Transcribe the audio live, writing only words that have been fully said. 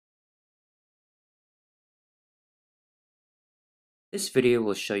This video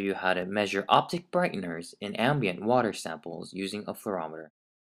will show you how to measure optic brighteners in ambient water samples using a fluorometer.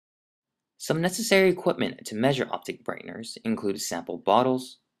 Some necessary equipment to measure optic brighteners include sample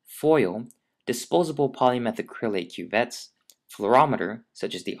bottles, foil, disposable polymethacrylate cuvettes, fluorometer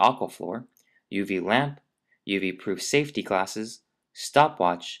such as the Aquafluor, UV lamp, UV-proof safety glasses,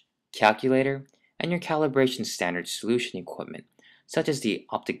 stopwatch, calculator, and your calibration standard solution equipment such as the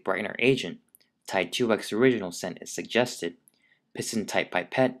optic brightener agent, Tide 2X original scent is suggested, piston type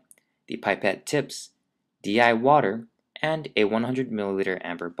pipette, the pipette tips, DI water, and a 100 milliliter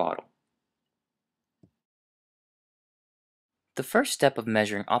amber bottle. The first step of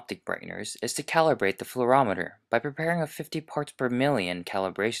measuring optic brighteners is to calibrate the fluorometer by preparing a 50 parts per million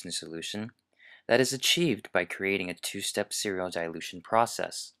calibration solution that is achieved by creating a two-step serial dilution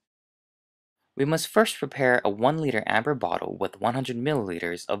process. We must first prepare a 1 liter amber bottle with 100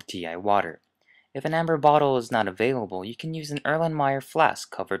 milliliters of DI water. If an amber bottle is not available, you can use an Erlenmeyer flask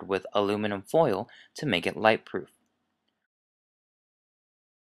covered with aluminum foil to make it light-proof.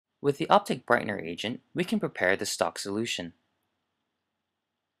 With the optic brightener agent, we can prepare the stock solution.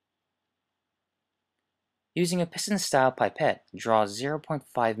 Using a piston-style pipette, draw 0.5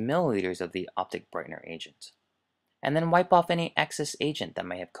 milliliters of the optic brightener agent, and then wipe off any excess agent that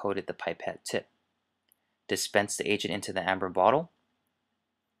may have coated the pipette tip. Dispense the agent into the amber bottle,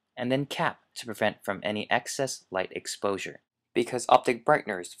 and then cap to prevent from any excess light exposure, because optic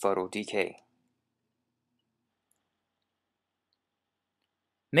brighteners photo decay.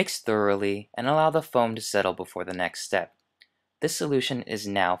 Mix thoroughly and allow the foam to settle before the next step. This solution is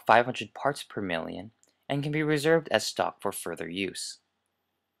now 500 parts per million and can be reserved as stock for further use.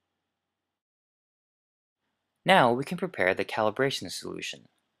 Now we can prepare the calibration solution.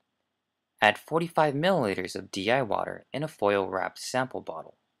 Add 45 milliliters of DI water in a foil-wrapped sample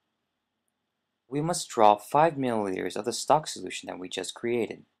bottle. We must draw 5 milliliters of the stock solution that we just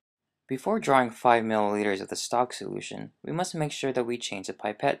created. Before drawing 5 milliliters of the stock solution, we must make sure that we change the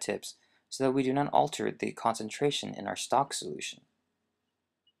pipette tips so that we do not alter the concentration in our stock solution.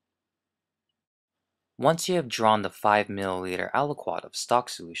 Once you have drawn the 5 milliliter aliquot of stock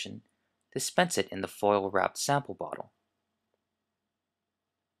solution, dispense it in the foil-wrapped sample bottle.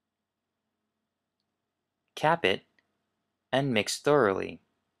 Cap it and mix thoroughly.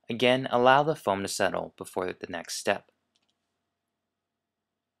 Again, allow the foam to settle before the next step.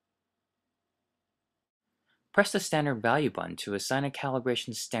 Press the standard value button to assign a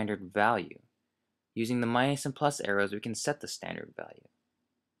calibration standard value. Using the minus and plus arrows, we can set the standard value.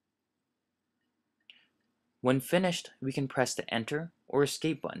 When finished, we can press the Enter or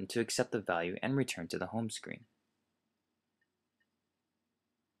Escape button to accept the value and return to the home screen.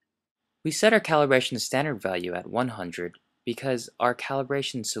 We set our calibration standard value at 100 because our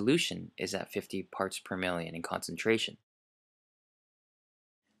calibration solution is at 50 parts per million in concentration.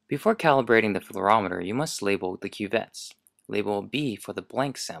 Before calibrating the fluorometer, you must label the cuvettes. Label B for the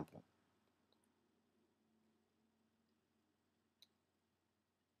blank sample.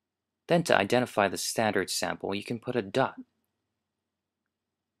 Then to identify the standard sample, you can put a dot.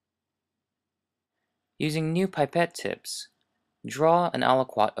 Using new pipette tips, draw an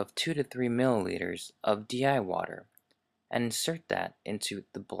aliquot of 2 to 3 milliliters of DI water and insert that into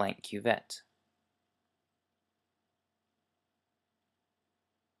the blank cuvette.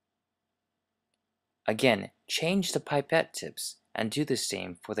 Again, change the pipette tips and do the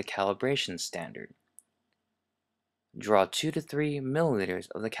same for the calibration standard. Draw 2 to 3 milliliters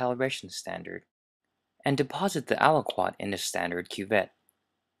of the calibration standard and deposit the aliquot in the standard cuvette.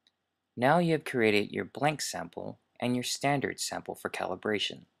 Now you have created your blank sample and your standard sample for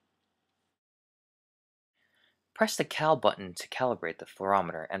calibration. Press the Cal button to calibrate the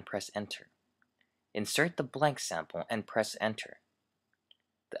fluorometer and press Enter. Insert the blank sample and press Enter.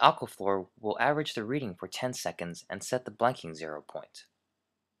 The Aquafluor will average the reading for 10 seconds and set the blanking 0 point.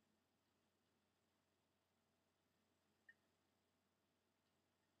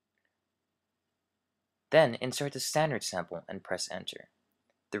 Then insert the standard sample and press Enter.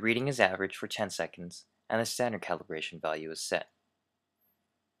 The reading is averaged for 10 seconds and the standard calibration value is set.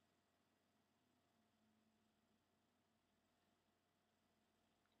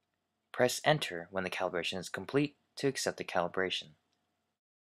 Press Enter when the calibration is complete to accept the calibration.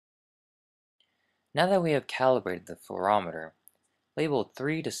 Now that we have calibrated the fluorometer, label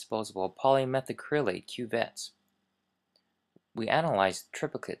 3 disposable polymethacrylate cuvettes. We analyze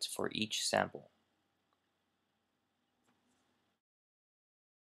triplicates for each sample.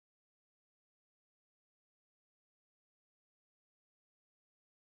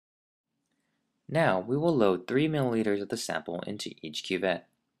 Now we will load 3 milliliters of the sample into each cuvette.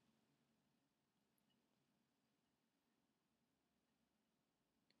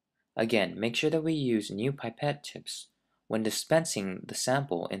 Again, make sure that we use new pipette tips when dispensing the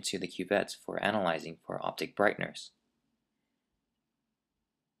sample into the cuvettes for analyzing for optic brighteners.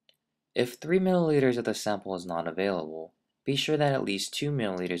 If 3 milliliters of the sample is not available, be sure that at least 2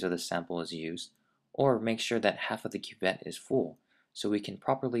 milliliters of the sample is used, or make sure that half of the cuvette is full so we can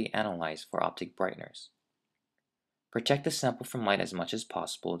properly analyze for optic brighteners. Protect the sample from light as much as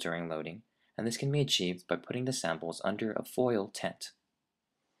possible during loading, and this can be achieved by putting the samples under a foil tent.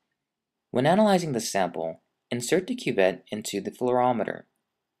 When analyzing the sample, insert the cuvette into the fluorometer.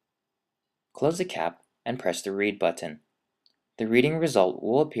 Close the cap and press the read button. The reading result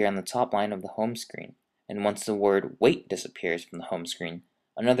will appear on the top line of the home screen, and once the word "weight" disappears from the home screen,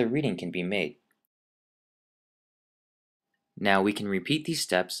 another reading can be made. Now we can repeat these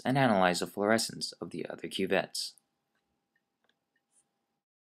steps and analyze the fluorescence of the other cuvettes.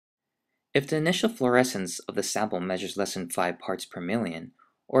 If the initial fluorescence of the sample measures less than 5 parts per million,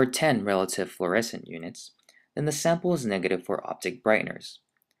 or 10 relative fluorescent units, then the sample is negative for optic brighteners.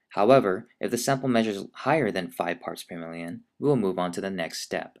 However, if the sample measures higher than 5 parts per million, we will move on to the next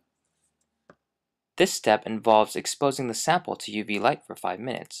step. This step involves exposing the sample to UV light for 5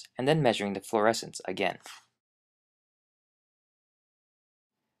 minutes, and then measuring the fluorescence again.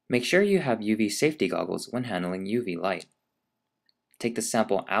 Make sure you have UV safety goggles when handling UV light. Take the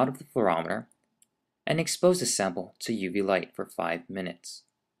sample out of the fluorometer and expose the sample to UV light for 5 minutes.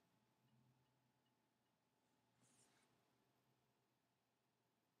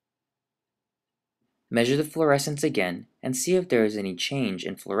 Measure the fluorescence again and see if there is any change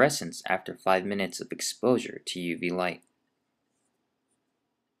in fluorescence after 5 minutes of exposure to UV light.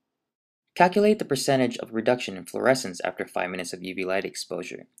 Calculate the percentage of reduction in fluorescence after 5 minutes of UV light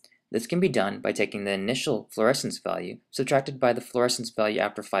exposure. This can be done by taking the initial fluorescence value subtracted by the fluorescence value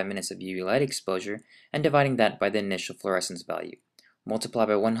after 5 minutes of UV light exposure and dividing that by the initial fluorescence value. Multiply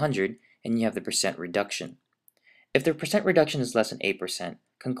by 100 and you have the percent reduction. If the percent reduction is less than 8%,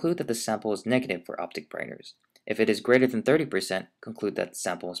 conclude that the sample is negative for optic brighteners. If it is greater than 30%, conclude that the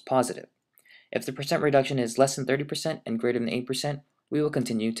sample is positive. If the percent reduction is less than 30% and greater than 8%, we will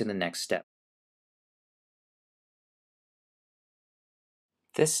continue to the next step.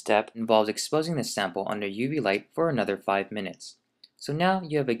 This step involves exposing the sample under UV light for another 5 minutes. So now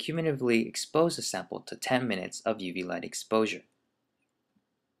you have cumulatively exposed the sample to 10 minutes of UV light exposure.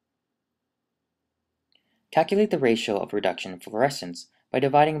 Calculate the ratio of reduction in fluorescence by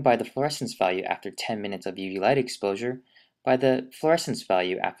dividing by the fluorescence value after 10 minutes of UV light exposure by the fluorescence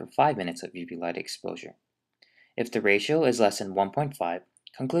value after 5 minutes of UV light exposure. If the ratio is less than 1.5,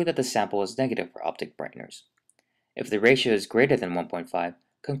 conclude that the sample is negative for optic brighteners. If the ratio is greater than 1.5,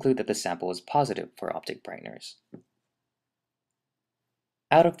 conclude that the sample is positive for optic brighteners.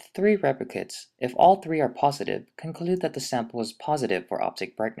 Out of the 3 replicates, if all 3 are positive, conclude that the sample is positive for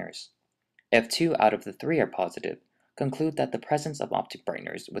optic brighteners. If 2 out of the 3 are positive, conclude that the presence of optic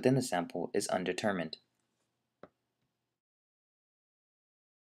brighteners within the sample is undetermined.